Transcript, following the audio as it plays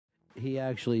he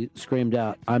actually screamed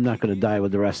out, "I'm not going to die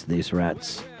with the rest of these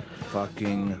rats."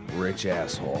 Fucking rich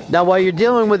asshole. Now, while you're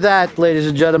dealing with that, ladies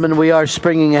and gentlemen, we are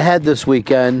springing ahead this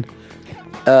weekend.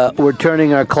 We're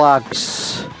turning our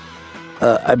clocks,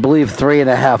 I believe,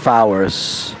 3.5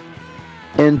 hours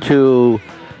into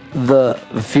the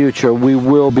future. We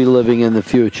will be living in the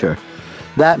future.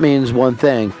 That means one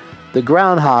thing. The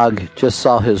groundhog just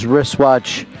saw his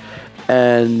wristwatch,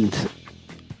 and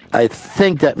I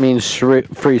think that means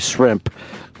free shrimp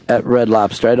at Red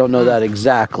Lobster. I don't know that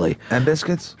exactly. And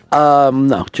biscuits?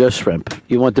 No, just shrimp.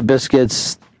 You want the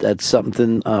biscuits? That's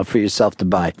something for yourself to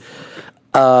buy,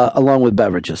 along with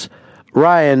beverages.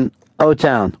 Ryan,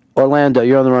 O-Town, Orlando,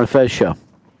 you're on the Ron Fez show.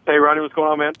 Hey, Ronnie, what's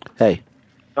going on, man? Hey.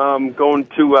 Going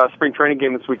to spring training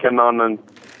game this weekend on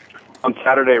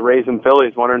Saturday, Rays and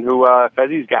Phillies. Wondering who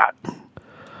Fezzy's got.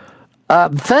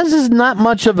 Fez is not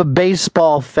much of a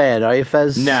baseball fan, are you,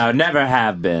 Fez? No, never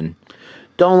have been.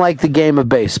 Don't like the game of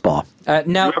baseball.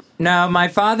 No. My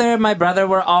father and my brother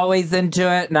were always into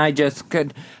it, and I just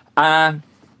could.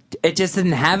 It just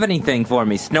didn't have anything for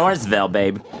me. Snoresville,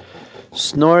 babe.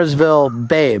 Snoresville,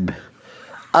 babe.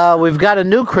 We've got a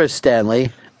new Chris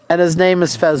Stanley, and his name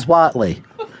is Fez Watley.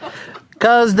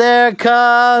 'Cause they're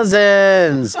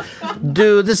cousins.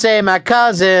 Do the same as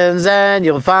cousins, and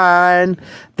you'll find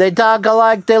they talk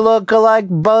alike, they look alike,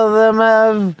 both of them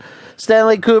have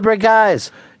Stanley Kubrick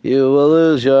eyes. You will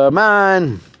lose your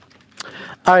mind.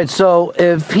 All right, so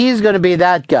if he's going to be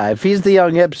that guy, if he's the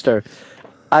young hipster,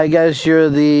 I guess you're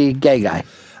the gay guy.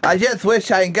 I just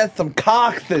wish I could get some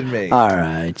cocks in me. All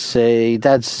right, see,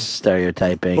 that's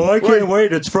stereotyping. Well, I can't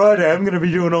wait. It's Friday. I'm going to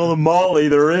be doing all the Molly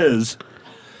there is.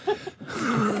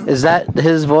 Is that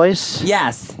his voice?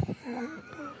 Yes.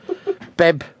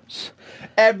 Babe.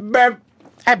 Babe.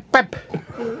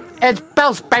 It's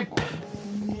Bill's babe.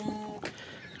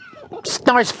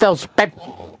 Snores Phil's babe.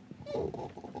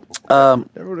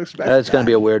 It's going to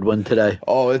be a weird one today.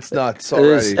 Oh, it's nuts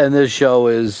already. And this show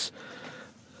is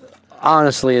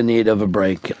honestly in need of a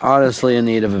break. Honestly in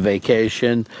need of a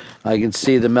vacation. I can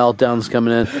see the meltdowns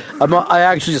coming in. I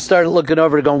actually just started looking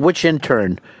over to going, which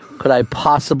intern could I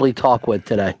possibly talk with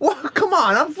today? Well, come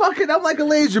on. I'm like a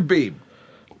laser beam.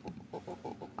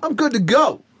 I'm good to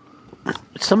go.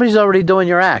 Somebody's already doing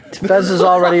your act. Fez is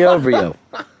already over you.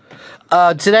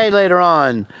 Today, later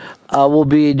on, we'll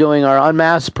be doing our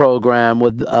Unmasked program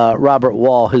with Robert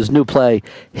Wall. His new play,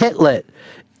 Hitlit,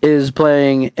 is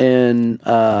playing in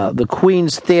the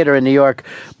Queen's Theater in New York,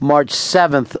 March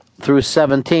 7th through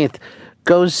 17th.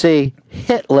 Go see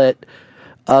Hitlit.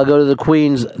 Go to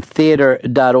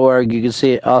thequeenstheater.org. You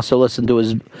can also listen to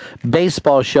his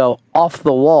baseball show, Off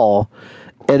the Wall.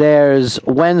 It airs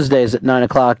Wednesdays at 9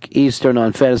 o'clock Eastern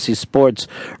on Fantasy Sports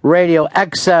Radio,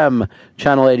 XM,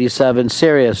 Channel 87,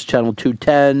 Sirius, Channel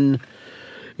 210.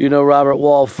 You know Robert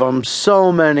Wall from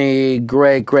so many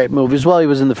great, great movies. Well, he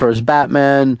was in the first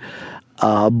Batman,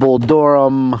 Bull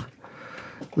Durham.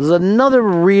 There's another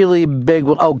really big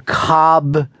one. Oh,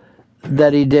 Cobb,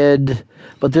 that he did.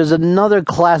 But there's another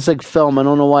classic film. I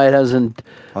don't know why it hasn't.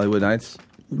 Hollywood Nights?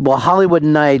 Well, Hollywood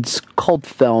Nights, cult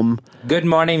film. Good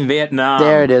Morning Vietnam.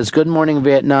 There it is. Good Morning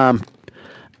Vietnam.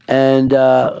 And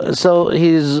so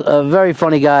he's a very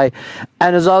funny guy,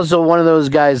 and is also one of those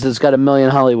guys that's got a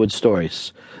million Hollywood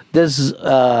stories. This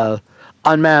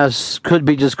Unmasked could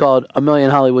be just called A Million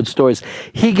Hollywood Stories.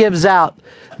 He gives out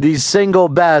the single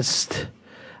best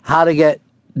how to get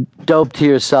dope to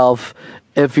yourself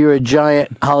if you're a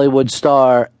giant Hollywood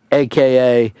star,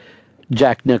 a.k.a.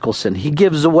 Jack Nicholson. He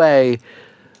gives away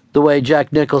the way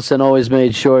Jack Nicholson always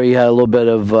made sure he had a little bit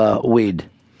of weed,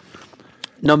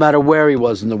 no matter where he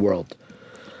was in the world.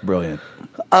 Brilliant.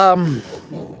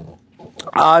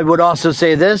 I would also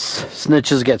say this,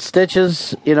 snitches get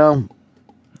stitches, you know.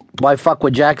 Why fuck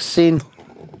with Jack's scene?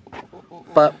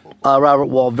 But Robert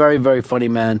Wall, very, very funny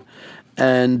man,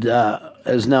 and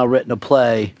has now written a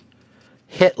play,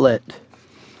 Hitlit,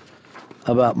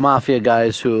 about mafia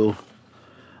guys who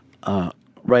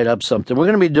write up something. We're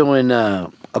going to be doing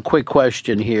a quick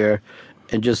question here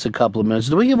in just a couple of minutes.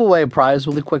 Do we give away a prize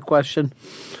with a quick question?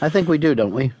 I think we do,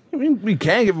 don't we? I mean, we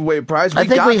can give away a prize. I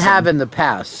think we have in the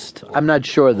past. I'm not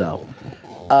sure, though.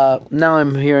 Now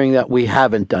I'm hearing that we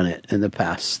haven't done it in the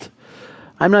past.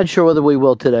 I'm not sure whether we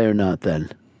will today or not, then,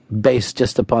 based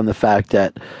just upon the fact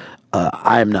that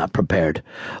I'm not prepared.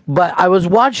 But I was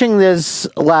watching this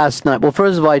last night. Well,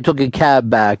 first of all, I took a cab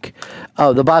back.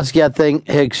 Oh, the Basquiat thing,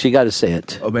 Hicks, you got to see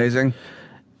it. Amazing?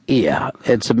 Yeah,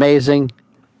 it's amazing.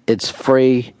 It's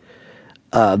free.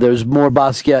 There's more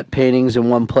Basquiat paintings in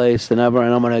one place than ever,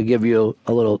 and I'm going to give you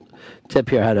a little tip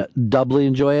here how to doubly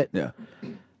enjoy it. Yeah.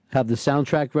 Have the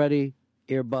soundtrack ready,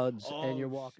 earbuds, and you're walking.